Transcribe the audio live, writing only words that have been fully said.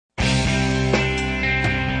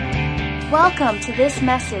Welcome to this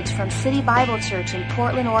message from City Bible Church in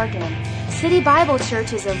Portland, Oregon. City Bible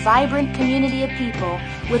Church is a vibrant community of people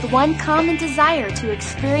with one common desire to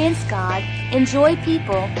experience God, enjoy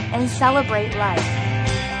people, and celebrate life.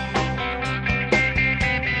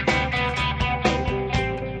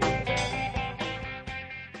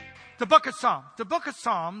 The Book of Psalms. The Book of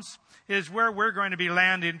Psalms is where we're going to be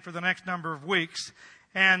landing for the next number of weeks.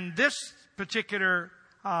 And this particular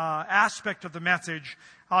aspect of the message,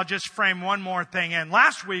 I'll just frame one more thing in.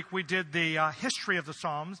 Last week we did the history of the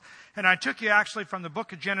Psalms, and I took you actually from the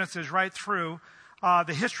book of Genesis right through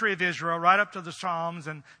the history of Israel, right up to the Psalms,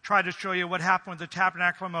 and tried to show you what happened with the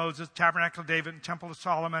Tabernacle of Moses, Tabernacle of David, and Temple of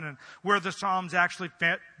Solomon, and where the Psalms actually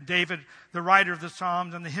fit, David, the writer of the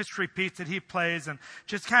Psalms, and the history piece that he plays, and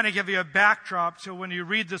just kind of give you a backdrop so when you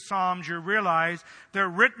read the Psalms, you realize they're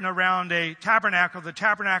written around a tabernacle. The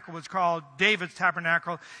tabernacle was called David's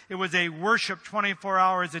tabernacle. It was a worship 24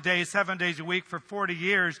 hours a day, 7 days a week for 40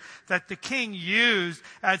 years that the king used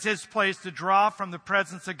as his place to draw from the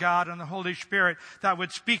presence of God and the Holy Spirit that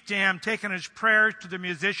would speak to him, taking his prayers to the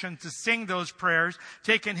musicians to sing those prayers,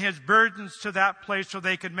 taking his burdens to that place so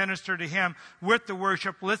they could minister to him with the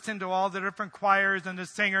worship, listen to all the different choirs and the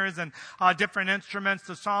singers and different instruments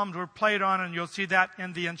the Psalms were played on, and you'll see that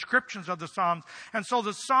in the inscriptions of the Psalms. And so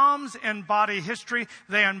the Psalms embody history.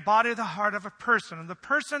 They embody the heart of a person. And the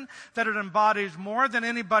person that it embodies more than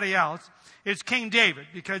anybody else is King David,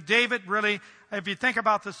 because David really, if you think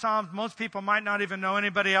about the Psalms, most people might not even know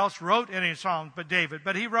anybody else wrote any Psalms but David.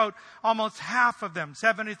 But he wrote almost half of them,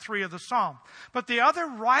 73 of the Psalms. But the other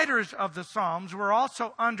writers of the Psalms were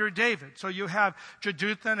also under David. So you have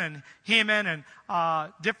Jeduthun and Heman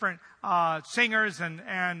and different singers,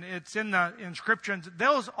 and it's in the inscriptions.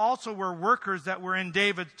 Those also were workers that were in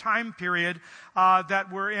David's time period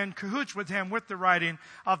that were in cahoots with him with the writing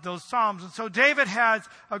of those Psalms. And so David has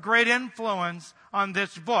a great influence on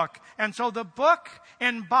this book. And so the book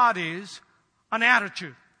embodies an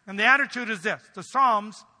attitude. And the attitude is this. The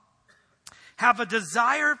Psalms have a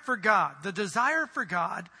desire for God. The desire for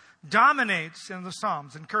God dominates in the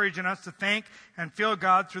Psalms, encouraging us to think and feel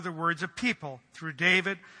God through the words of people, through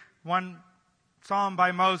David, one psalm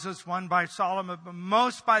by Moses, one by Solomon, but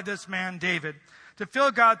most by this man, David. To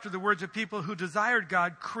feel God through the words of people who desired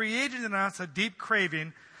God created in us a deep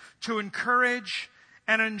craving to encourage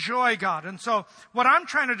and enjoy God. And so what I'm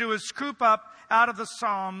trying to do is scoop up out of the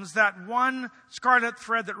Psalms that one scarlet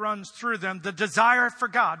thread that runs through them, the desire for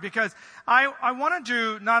God. Because I want to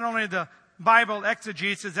do not only the Bible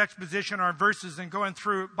exegesis, exposition, or verses and going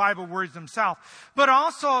through Bible words themselves, but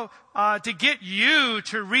also to get you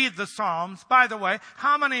to read the Psalms. By the way,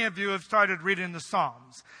 how many of you have started reading the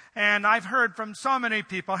Psalms? And I've heard from so many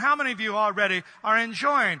people, how many of you already are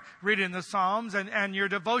enjoying reading the Psalms, and your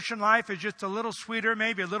devotion life is just a little sweeter,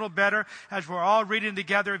 maybe a little better as we're all reading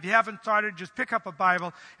together? If you haven't started, just pick up a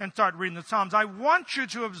Bible and start reading the Psalms. I want you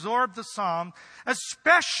to absorb the Psalm,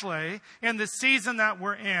 especially in the season that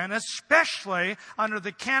we're in, especially under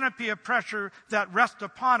the canopy of pressure that rests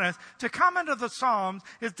upon us. To come into the Psalms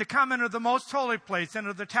is to come into the most holy place,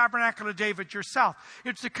 into the tabernacle of David yourself.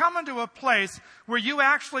 It's to come into a place where you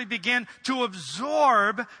actually begin to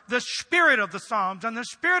absorb the spirit of the Psalms. And the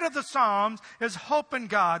spirit of the Psalms is hope in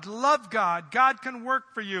God, love God. God can work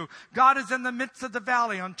for you. God is in the midst of the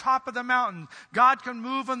valley, on top of the mountain. God can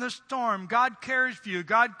move in the storm. God cares for you.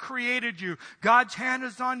 God created you. God's hand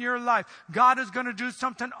is on your life. God is going to do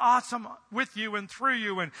something awesome with you and through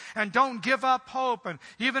you. And don't give up hope. And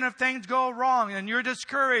even if things go wrong and you're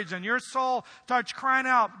discouraged and your soul starts crying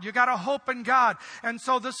out, you got to hope in God. And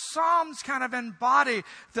so the Psalms kind of embody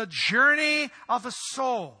the journey of a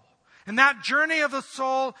soul. And that journey of the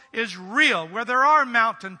soul is real, where there are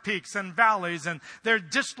mountain peaks and valleys, and there's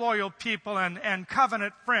disloyal people and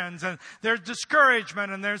covenant friends, and there's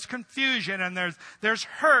discouragement, and there's confusion, and there's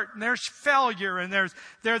hurt, and there's failure, and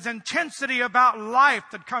there's intensity about life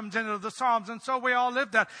that comes into the Psalms. And so we all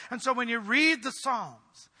live that. And so when you read the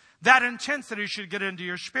Psalms, that intensity should get into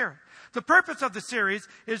your spirit. The purpose of the series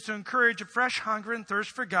is to encourage a fresh hunger and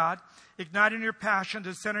thirst for God, igniting your passion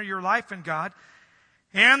to center your life in God,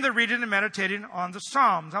 and the reading and meditating on the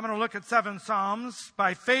Psalms. I'm going to look at 7 Psalms.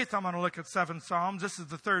 By faith, I'm going to look at 7 Psalms. This is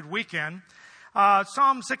the third weekend.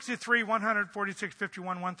 Psalm 63, 146, 51,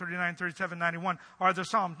 139, 37, 91 are the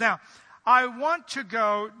Psalms. Now, I want to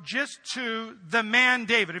go just to the man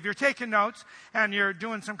David. If you're taking notes and you're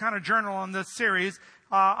doing some kind of journal on this series,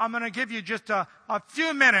 I'm going to give you just a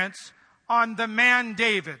few minutes on the man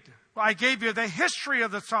David. I gave you the history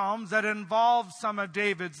of the Psalms that involves some of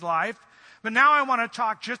David's life. But now I want to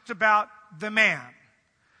talk just about the man,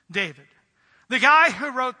 David. The guy who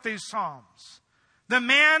wrote these Psalms. The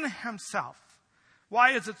man himself.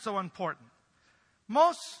 Why is it so important?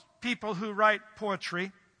 Most people who write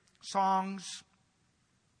poetry, songs,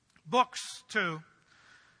 books too,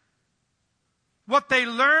 what they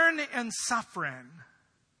learn in suffering,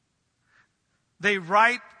 they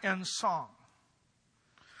write in song.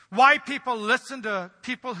 Why people listen to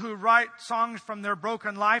people who write songs from their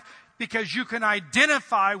broken life? Because you can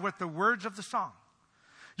identify with the words of the song.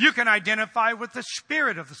 You can identify with the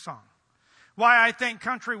spirit of the song. Why I think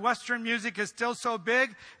country western music is still so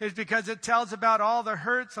big is because it tells about all the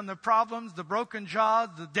hurts and the problems, the broken jaws,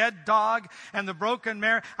 the dead dog, and the broken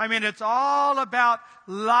marriage. I mean, it's all about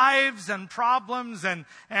lives and problems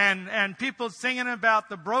and people singing about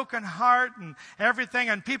the broken heart and everything.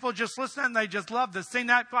 And people just listen and they just love to sing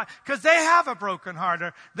that because they have a broken heart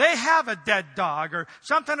or they have a dead dog or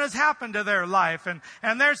something has happened to their life. And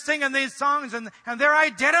they're singing these songs and they're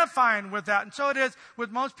identifying with that. And so it is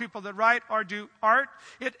with most people that write or do art.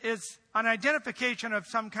 It is an identification of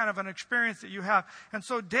some kind of an experience that you have. And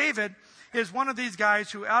so David is one of these guys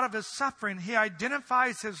who out of his suffering, he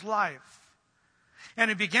identifies his life. And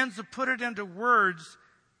he begins to put it into words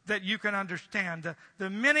that you can understand. The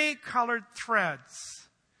many colored threads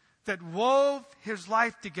that wove his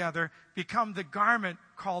life together become the garment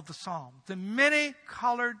called the Psalm. The many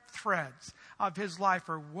colored threads of his life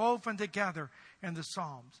are woven together in the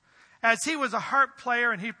Psalms. As he was a harp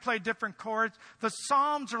player and he played different chords, the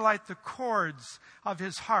Psalms are like the chords of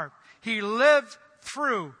his harp. He lived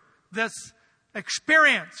through this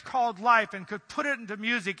experience called life and could put it into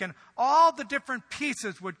music and all the different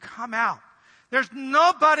pieces would come out. There's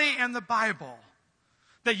nobody in the Bible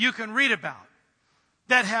that you can read about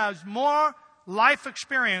that has more life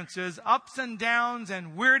experiences, ups and downs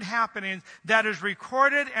and weird happenings that is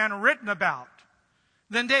recorded and written about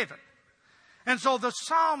than David. And so the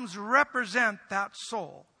Psalms represent that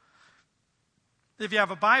soul. If you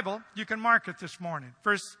have a Bible, you can mark it this morning.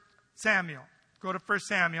 1 Samuel. Go to 1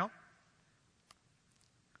 Samuel.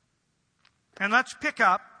 And let's pick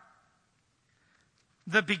up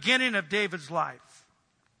the beginning of David's life.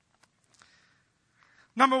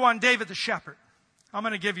 Number one, David the shepherd. I'm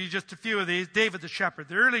going to give you just a few of these. David the shepherd.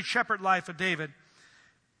 The early shepherd life of David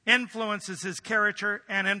influences his character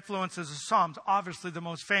and influences the Psalms. Obviously, the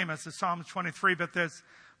most famous is Psalm 23, but there's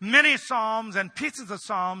many Psalms and pieces of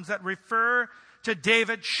Psalms that refer to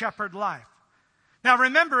David's shepherd life. Now,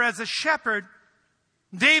 remember, as a shepherd,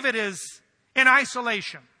 David is in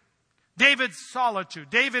isolation. David's solitude.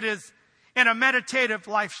 David is in a meditative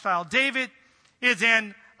lifestyle. David is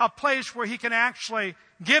in a place where he can actually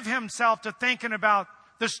give himself to thinking about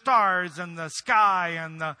the stars and the sky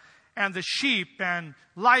and the sheep and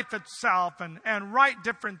life itself and write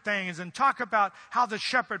different things and talk about how the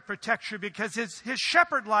shepherd protects you because his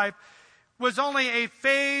shepherd life was only a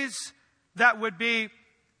phase that would be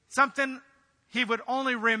something he would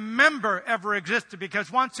only remember ever existed because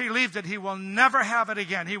once he leaves it, he will never have it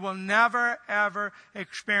again. He will never, ever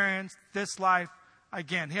experience this life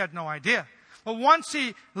again. He had no idea. But once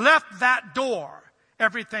he left that door,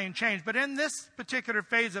 everything changed. But in this particular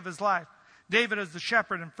phase of his life, David as the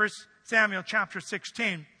shepherd in 1 Samuel chapter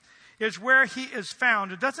 16 is where he is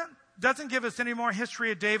found. It doesn't give us any more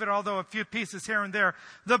history of David, although a few pieces here and there.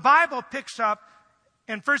 The Bible picks up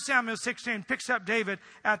in 1 Samuel 16, picks up David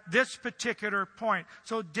at this particular point.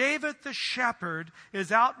 So David the shepherd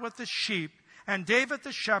is out with the sheep, and David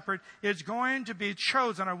the shepherd is going to be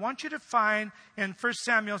chosen. I want you to find in 1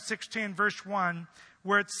 Samuel 16 verse 1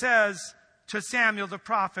 where it says to Samuel the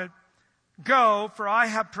prophet, "Go, for I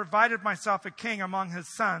have provided myself a king among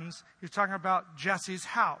his sons." He's talking about Jesse's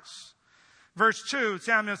house. Verse 2,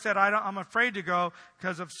 Samuel said, I'm afraid to go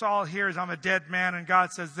because if Saul hears I'm a dead man, and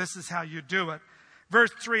God says, this is how you do it.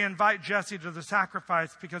 Verse 3, invite Jesse to the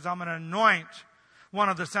sacrifice because I'm going to anoint one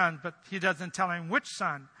of the sons, but he doesn't tell him which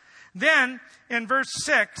son. Then in verse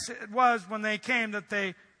 6, it was when they came that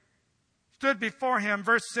they stood before him.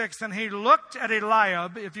 Verse 6, and he looked at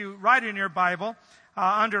Eliab. If you write in your Bible,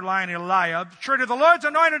 underline Eliab. Surely the Lord's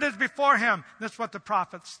anointed is before him. That's what the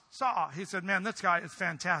prophets saw. He said, man, this guy is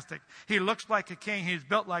fantastic. He looks like a king. He's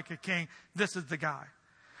built like a king. This is the guy.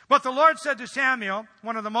 But the Lord said to Samuel,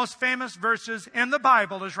 one of the most famous verses in the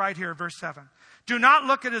Bible is right here, verse 7. Do not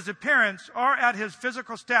look at his appearance or at his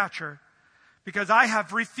physical stature, because I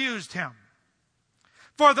have refused him.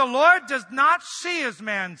 For the Lord does not see as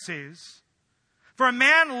man sees. For a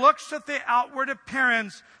man looks at the outward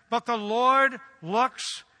appearance, but the Lord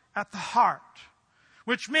looks at the heart.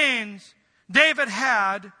 Which means David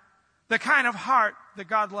had the kind of heart that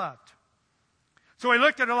God loved. So he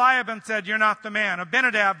looked at Eliab and said, you're not the man.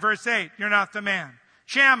 Abinadab, verse 8, you're not the man.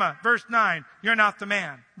 Shammah, verse 9, you're not the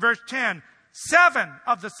man. Verse 10, 7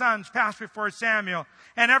 of the sons passed before Samuel,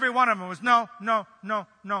 and every one of them was no, no, no,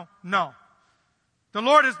 no, no. The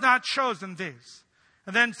Lord has not chosen these.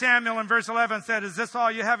 And then Samuel in verse 11 said, is this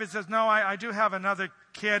all you have? He says, no, I do have another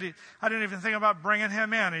kid. I didn't even think about bringing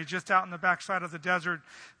him in. He's just out in the backside of the desert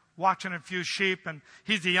watching a few sheep, and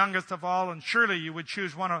he's the youngest of all, and surely you would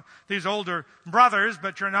choose one of these older brothers,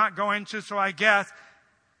 but you're not going to, so I guess.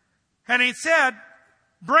 And he said,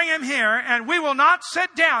 bring him here, and we will not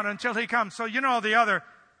sit down until he comes. So you know the other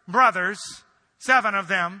brothers, 7 of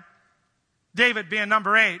them, David being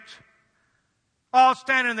number 8, all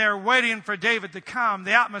standing there waiting for David to come.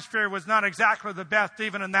 The atmosphere was not exactly the best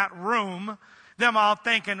even in that room. Them all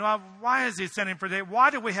thinking, well, why is he sending for David? Why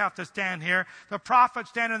do we have to stand here? The prophet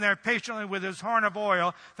standing there patiently with his horn of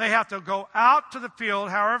oil. They have to go out to the field,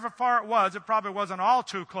 however far it was. It probably wasn't all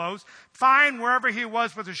too close. Find wherever he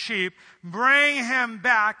was with the sheep. Bring him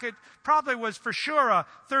back. It probably was for sure a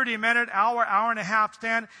 30-minute, hour and a half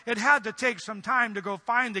stand. It had to take some time to go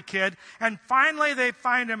find the kid. And finally they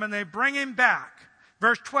find him and they bring him back.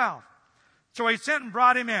 Verse 12. So he sent and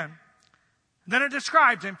brought him in. Then it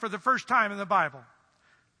describes him for the first time in the Bible.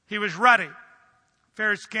 He was ruddy,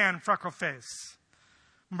 fair skin, freckle face,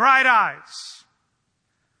 bright eyes,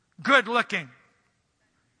 good looking.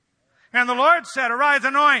 And the Lord said, arise,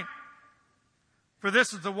 anoint, for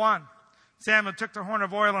this is the one. Samuel took the horn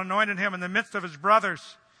of oil and anointed him in the midst of his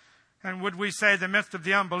brothers. And would we say the midst of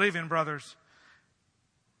the unbelieving brothers?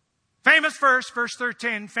 Famous verse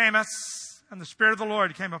 13, famous. And the Spirit of the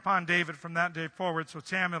Lord came upon David from that day forward. So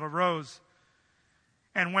Samuel arose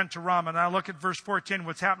and went to Ramah. Now look at verse 14,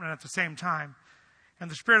 what's happening at the same time.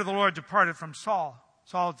 And the Spirit of the Lord departed from Saul.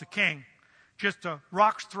 Saul is the king. Just a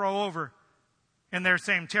rock's throw over in their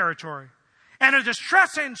same territory. And a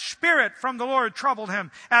distressing spirit from the Lord troubled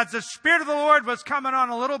him, as the Spirit of the Lord was coming on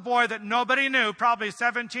a little boy that nobody knew, probably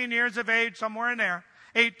 17 years of age, somewhere in there,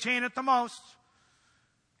 18 at the most.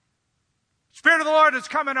 Spirit of the Lord is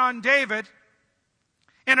coming on David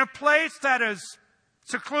in a place that is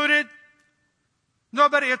secluded.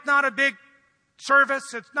 It's not a big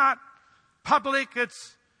service. It's not public.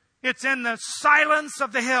 It's in the silence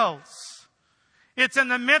of the hills. It's in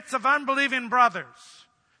the midst of unbelieving brothers.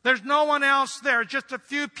 There's no one else there, just a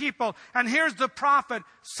few people. And here's the prophet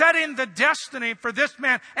setting the destiny for this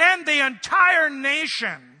man, and the entire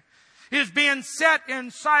nation is being set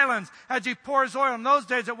in silence as he pours oil. In those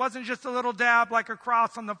days, it wasn't just a little dab like a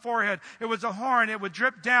cross on the forehead. It was a horn. It would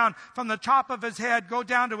drip down from the top of his head, go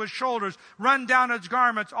down to his shoulders, run down his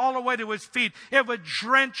garments, all the way to his feet. It would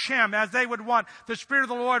drench him as they would want. The Spirit of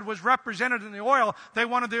the Lord was represented in the oil. They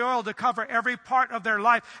wanted the oil to cover every part of their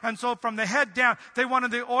life. And so from the head down, they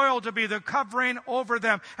wanted the oil to be the covering over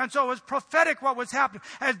them. And so it was prophetic what was happening.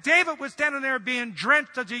 As David was standing there being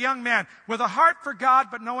drenched as a young man with a heart for God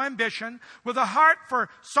but no ambition, with a heart for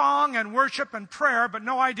song and worship and prayer, but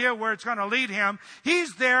no idea where it's going to lead him.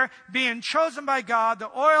 He's there being chosen by God. The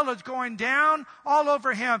oil is going down all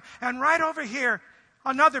over him. And right over here,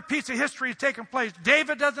 another piece of history is taking place.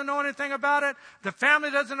 David doesn't know anything about it. The family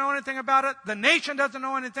doesn't know anything about it. The nation doesn't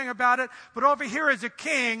know anything about it. But over here is a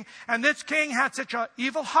king, and this king had such an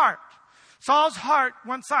evil heart. Saul's heart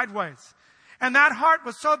went sideways. And that heart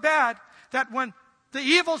was so bad that when the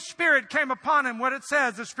evil spirit came upon him, what it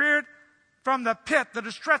says, the spirit from the pit, the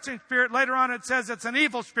distressing spirit, later on it says it's an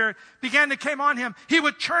evil spirit, began to come on him. He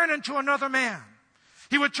would turn into another man.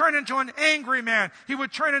 He would turn into an angry man. He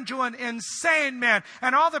would turn into an insane man.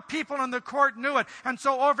 And all the people in the court knew it. And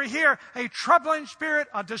so over here, a troubling spirit,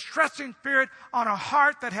 a distressing spirit on a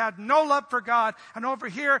heart that had no love for God. And over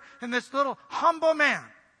here in this little humble man,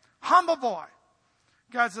 humble boy,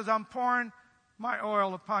 God says, I'm pouring my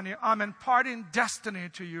oil upon you. I'm imparting destiny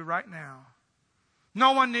to you right now.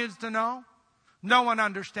 No one needs to know. No one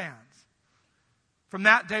understands. From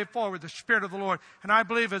that day forward, the Spirit of the Lord, and I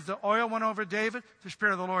believe as the oil went over David, the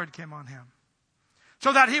Spirit of the Lord came on him.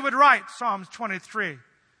 So that he would write Psalms 23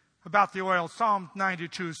 about the oil, Psalms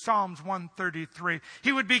 92, Psalms 133.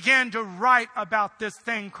 He would begin to write about this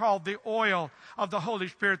thing called the oil of the Holy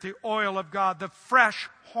Spirit, the oil of God, the fresh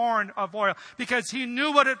horn of oil, because he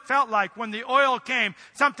knew what it felt like when the oil came,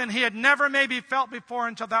 something he had never maybe felt before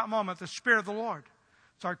until that moment. The Spirit of the Lord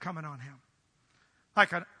started coming on him.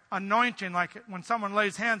 Like an anointing, like when someone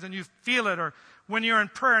lays hands and you feel it, or when you're in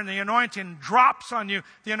prayer and the anointing drops on you.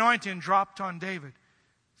 The anointing dropped on David.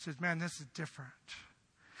 He says, man, this is different.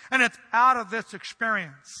 And it's out of this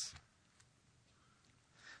experience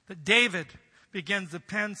that David begins to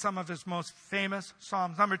pen some of his most famous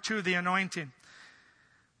psalms. Number 2, the anointing,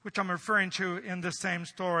 which I'm referring to in this same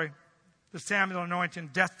story. The Samuel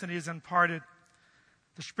anointing, destiny is imparted.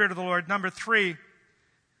 The Spirit of the Lord. Number 3,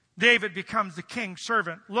 David becomes the king's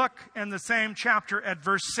servant. Look in the same chapter at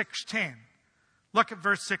verse 16. Look at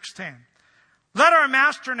verse 16. Let our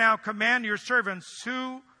master now command your servants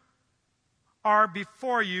who are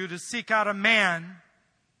before you to seek out a man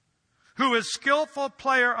who is skillful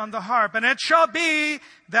player on the harp. And it shall be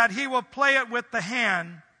that he will play it with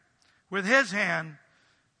his hand,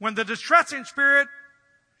 when the distressing spirit,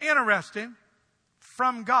 interesting,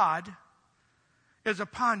 from God, is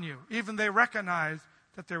upon you. Even they recognize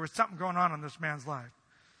that there was something going on in this man's life.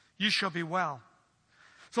 You shall be well.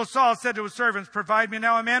 So Saul said to his servants, provide me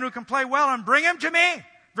now a man who can play well and bring him to me.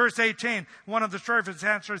 Verse 18, one of the servants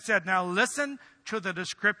answered and said, now listen to the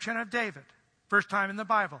description of David. First time in the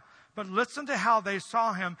Bible. But listen to how they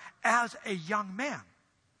saw him as a young man.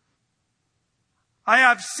 I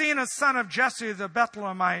have seen a son of Jesse the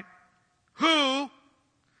Bethlehemite, who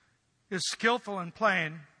is skillful in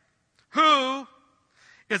playing, who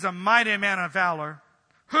is a mighty man of valor,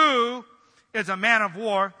 who is a man of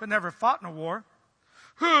war, but never fought in a war,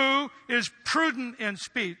 who is prudent in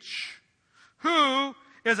speech, who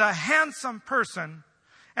is a handsome person,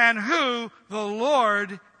 and who the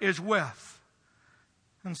Lord is with.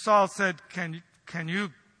 And Saul said, can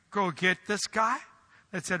you go get this guy?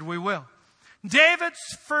 They said, we will. David's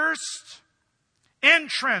first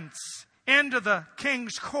entrance into the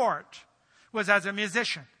king's court was as a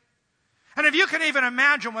musician. And if you can even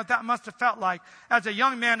imagine what that must have felt like as a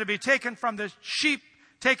young man to be taken from the sheep,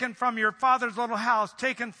 taken from your father's little house,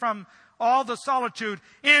 taken from all the solitude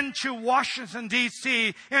into Washington,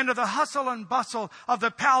 D.C., into the hustle and bustle of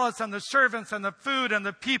the palace and the servants and the food and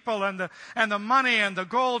the people and the money and the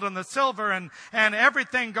gold and the silver and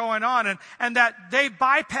everything going on. And that they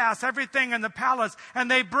bypass everything in the palace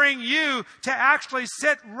and they bring you to actually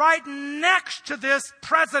sit right next to this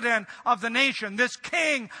president of the nation, this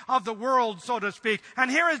king of the world, so to speak.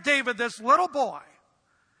 And here is David, this little boy,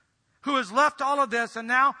 who has left all of this and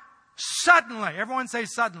now suddenly, everyone say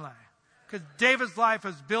suddenly. Because David's life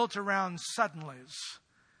is built around suddenlies.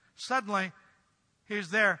 Suddenly, he's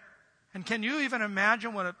there. And can you even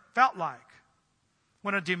imagine what it felt like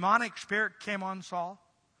when a demonic spirit came on Saul?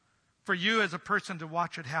 For you as a person to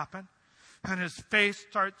watch it happen. And his face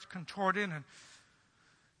starts contorting and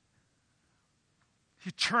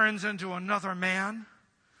he turns into another man.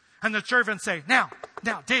 And the servants say, now,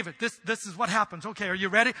 David, this is what happens. Okay, are you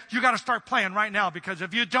ready? You got to start playing right now, because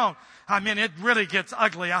if you don't, it really gets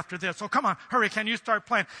ugly after this. So come on, hurry, can you start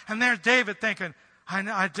playing? And there's David thinking,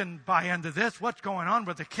 I didn't buy into this. What's going on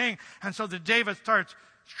with the king? And so David starts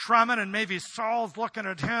strumming, and maybe Saul's looking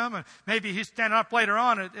at him, and maybe he's standing up later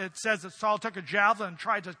on. It says that Saul took a javelin and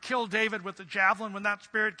tried to kill David with the javelin when that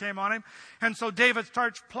spirit came on him. And so David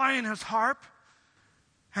starts playing his harp,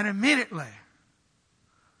 and immediately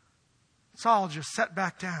Saul just sat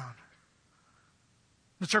back down.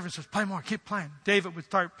 The servant says, play more, keep playing. David would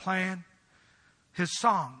start playing his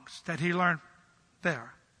songs that he learned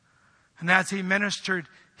there. And as he ministered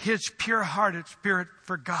his pure-hearted spirit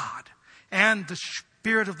for God and the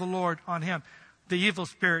Spirit of the Lord on him, the evil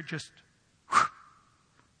spirit just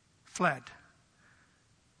fled.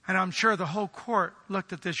 And I'm sure the whole court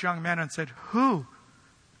looked at this young man and said, who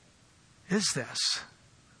is this?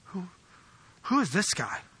 Who is this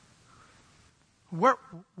guy?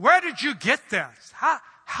 Where did you get this?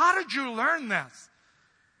 How did you learn this?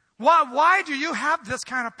 Why do you have this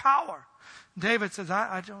kind of power? David says,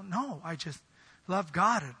 I don't know. I just love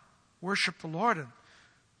God and worship the Lord. And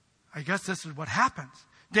I guess this is what happens.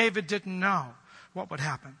 David didn't know what would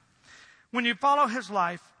happen. When you follow his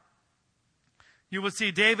life, you will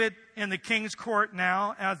see David in the king's court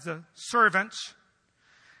now as a servant.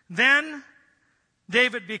 Then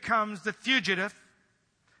David becomes the fugitive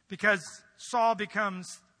because Saul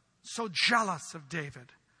becomes so jealous of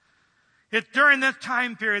David. It's during this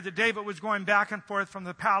time period that David was going back and forth from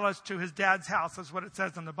the palace to his dad's house. That's what it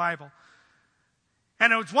says in the Bible.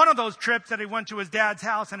 And it was one of those trips that he went to his dad's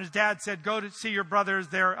house, and his dad said, go to see your brothers.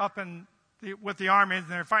 They're up with the armies,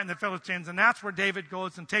 and they're fighting the Philistines. And that's where David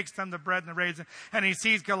goes and takes them the bread and the raisin. And he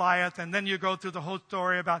sees Goliath. And then you go through the whole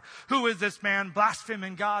story about who is this man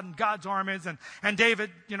blaspheming God and God's armies. And David,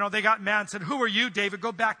 they got mad and said, who are you, David?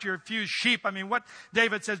 Go back to your few sheep. What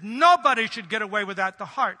David says, nobody should get away with that. The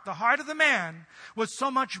heart of the man was so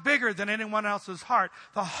much bigger than anyone else's heart.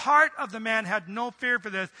 The heart of the man had no fear for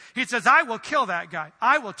this. He says, I will kill that guy.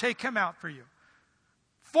 I will take him out for you.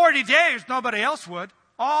 40 days, nobody else would.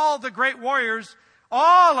 All the great warriors,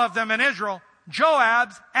 all of them in Israel,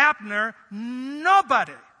 Joab, Abner,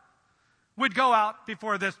 nobody would go out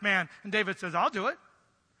before this man. And David says, I'll do it.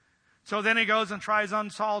 So then he goes and tries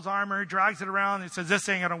on Saul's armor, drags it around. He says, this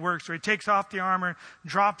ain't going to work. So he takes off the armor,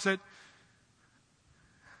 drops it.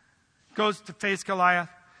 goes to face Goliath,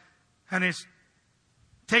 and he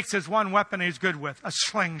takes his one weapon he's good with, a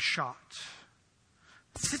slingshot.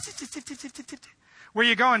 Where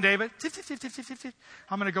you going, David?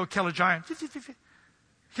 I'm going to go kill a giant.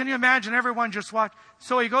 Can you imagine everyone just watch?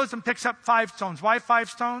 So he goes and picks up 5 stones. Why 5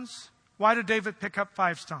 stones? Why did David pick up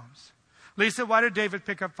 5 stones? Lisa, why did David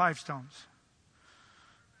pick up 5 stones?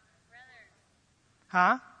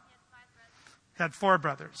 Huh? He had 4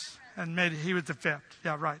 brothers. And he was the 5th.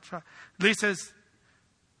 Yeah, right. Lisa's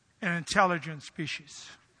an intelligent species.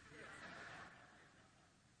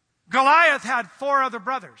 Goliath had 4 other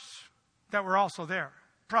brothers that were also there.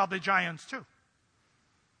 Probably giants too.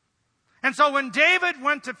 And so when David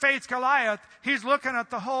went to face Goliath, he's looking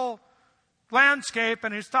at the whole landscape,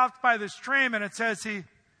 and he stops by the stream, and it says he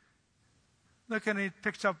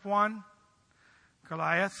picks up 1,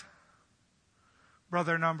 Goliath,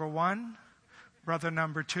 brother number 1, brother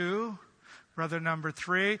number 2, brother number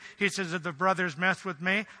 3. He says, if the brothers mess with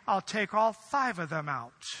me, I'll take all 5 of them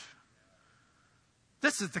out.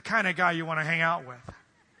 This is the kind of guy you want to hang out with.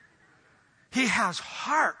 He has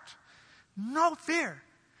heart, no fear.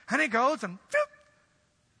 And he goes and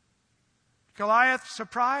Goliath,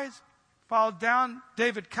 surprised, falls down.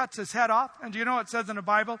 David cuts his head off. And do you know what it says in the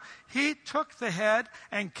Bible? He took the head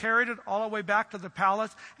and carried it all the way back to the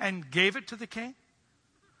palace and gave it to the king.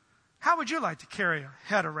 How would you like to carry a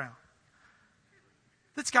head around?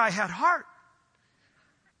 This guy had heart.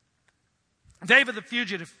 David the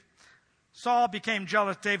fugitive. Saul became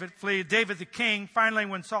jealous. David flees. David the king. Finally,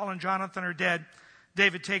 when Saul and Jonathan are dead,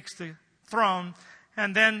 David takes the throne.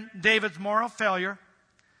 And then David's moral failure.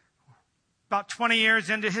 About 20 years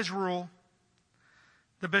into his rule,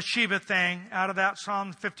 the Bathsheba thing, out of that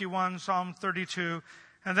Psalm 51, Psalm 32.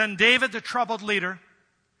 And then David, the troubled leader.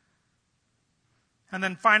 And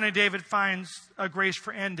then finally David finds a grace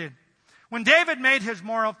for ending. When David made his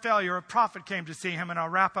moral failure, a prophet came to see him, and I'll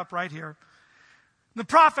wrap up right here. The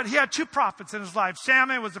prophet, he had 2 prophets in his life.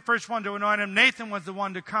 Samuel was the first one to anoint him. Nathan was the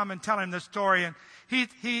one to come and tell him the story. And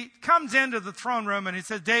he comes into the throne room and he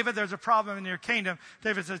says, David, there's a problem in your kingdom.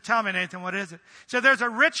 David says, tell me, Nathan, what is it? He said, there's a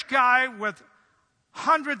rich guy with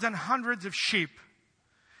hundreds and hundreds of sheep.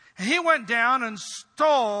 And he went down and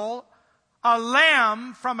stole a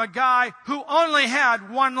lamb from a guy who only had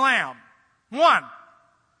 1 lamb. 1.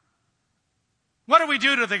 What do we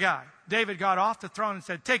do to the guy? David got off the throne and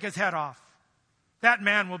said, take his head off. That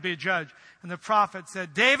man will be judged. And the prophet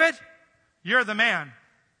said, David, you're the man.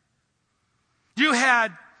 You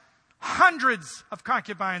had hundreds of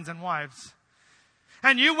concubines and wives.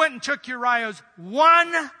 And you went and took Uriah's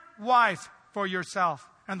 1 wife for yourself.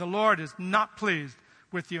 And the Lord is not pleased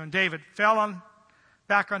with you. And David fell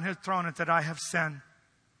back on his throne and said, I have sinned.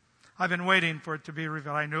 I've been waiting for it to be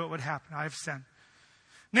revealed. I knew it would happen. I have sinned.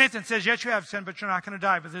 Nathan says, yes, you have sinned, but you're not going to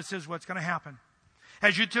die. But this is what's going to happen.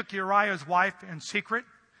 As you took Uriah's wife in secret,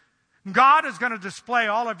 God is going to display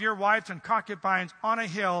all of your wives and concubines on a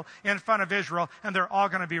hill in front of Israel, and they're all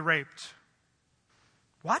going to be raped.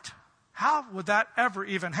 What? How would that ever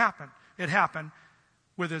even happen? It happened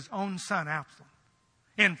with his own son, Absalom,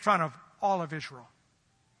 in front of all of Israel.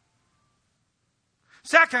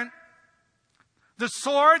 Second, the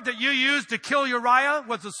sword that you used to kill Uriah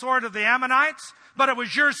was the sword of the Ammonites. But it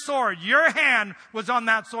was your sword. Your hand was on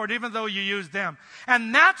that sword, even though you used them.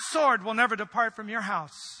 And that sword will never depart from your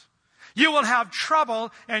house. You will have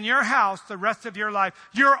trouble in your house the rest of your life.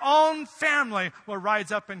 Your own family will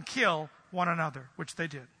rise up and kill one another, which they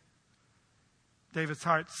did. David's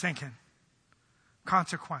heart sinking.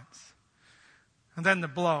 Consequence. And then the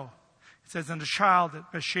blow. It says, and the child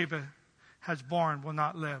that Bathsheba has born will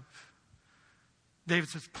not live. David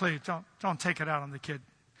says, please, don't take it out on the kid.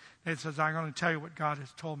 David says, I'm going to tell you what God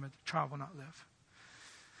has told me. The child will not live.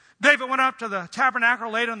 David went up to the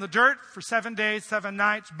tabernacle, laid on the dirt for 7 days, 7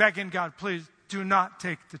 nights, begging God, please do not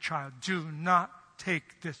take the child. Do not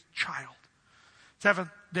take this child. 7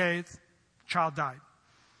 days, the child died.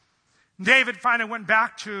 David finally went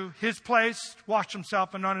back to his place, washed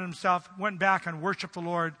himself, anointed himself, went back and worshiped the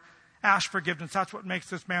Lord, asked forgiveness. That's what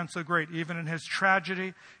makes this man so great, even in his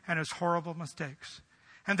tragedy and his horrible mistakes.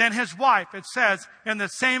 And then his wife, it says in the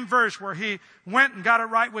same verse where he went and got it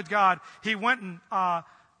right with God, he went and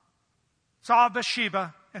saw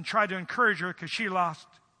Bathsheba and tried to encourage her because she lost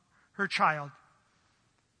her child.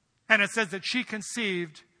 And it says that she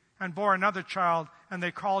conceived and bore another child, and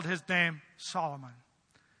they called his name Solomon.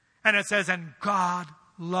 And it says, and God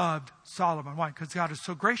loved Solomon. Why? Because God is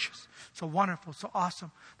so gracious, so wonderful, so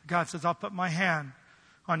awesome. God says, I'll put my hand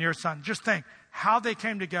on your son. Just think how they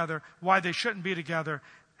came together, why they shouldn't be together,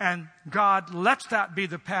 And God lets that be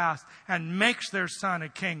the past and makes their son a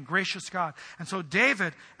king, gracious God. And so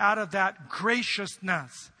David, out of that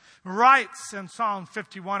graciousness, writes in Psalm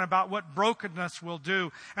 51 about what brokenness will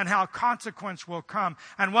do and how consequence will come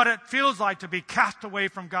and what it feels like to be cast away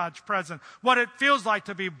from God's presence, what it feels like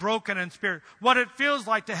to be broken in spirit, what it feels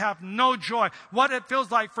like to have no joy, what it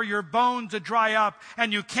feels like for your bones to dry up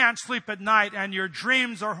and you can't sleep at night and your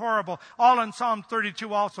dreams are horrible. All in Psalm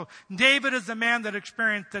 32 also. David is the man that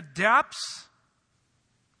experienced the depths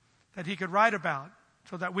that he could write about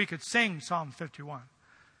so that we could sing Psalm 51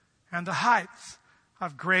 and the heights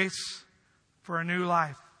of grace for a new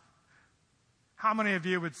life. How many of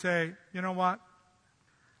you would say, you know what?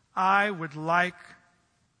 I would like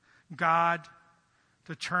God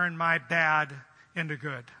to turn my bad into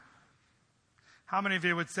good. How many of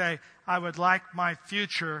you would say, I would like my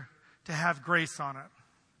future to have grace on it?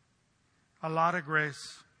 A lot of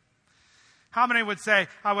grace. How many would say,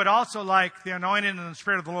 I would also like the anointing and the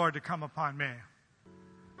Spirit of the Lord to come upon me?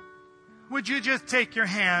 Would you just take your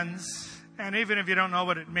hands, and even if you don't know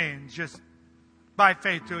what it means, just by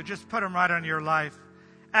faith do it. Just put them right on your life.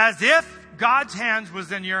 As if God's hands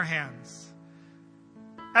was in your hands.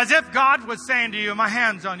 As if God was saying to you, my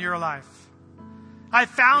hand's on your life. I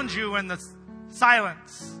found you in the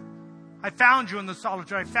silence. I found you in the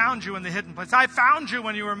solitude. I found you in the hidden place. I found you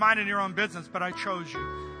when you were minding your own business, but I chose you.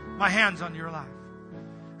 My hand's on your life.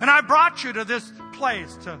 And I brought you to this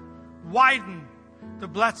place to widen the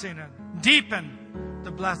blessing and deepen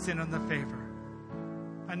the blessing and the favor.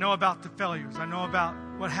 I know about the failures. I know about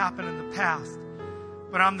what happened in the past.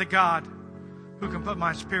 But I'm the God who can put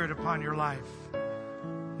my Spirit upon your life.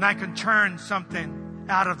 And I can turn something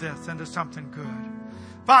out of this into something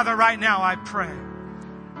good. Father, right now I pray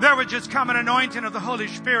there would just come an anointing of the Holy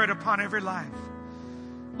Spirit upon every life.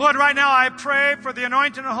 Lord, right now I pray for the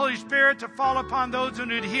anointing of the Holy Spirit to fall upon those who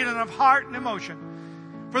need healing of heart and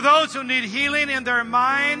emotion. For those who need healing in their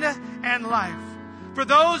mind and life. For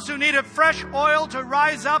those who need a fresh oil to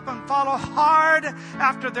rise up and follow hard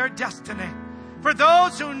after their destiny. For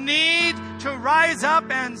those who need to rise up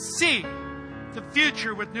and see the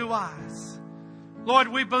future with new eyes. Lord,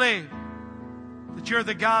 we believe that you're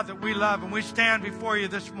the God that we love, and we stand before you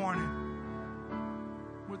this morning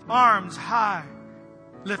with arms high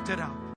lifted up.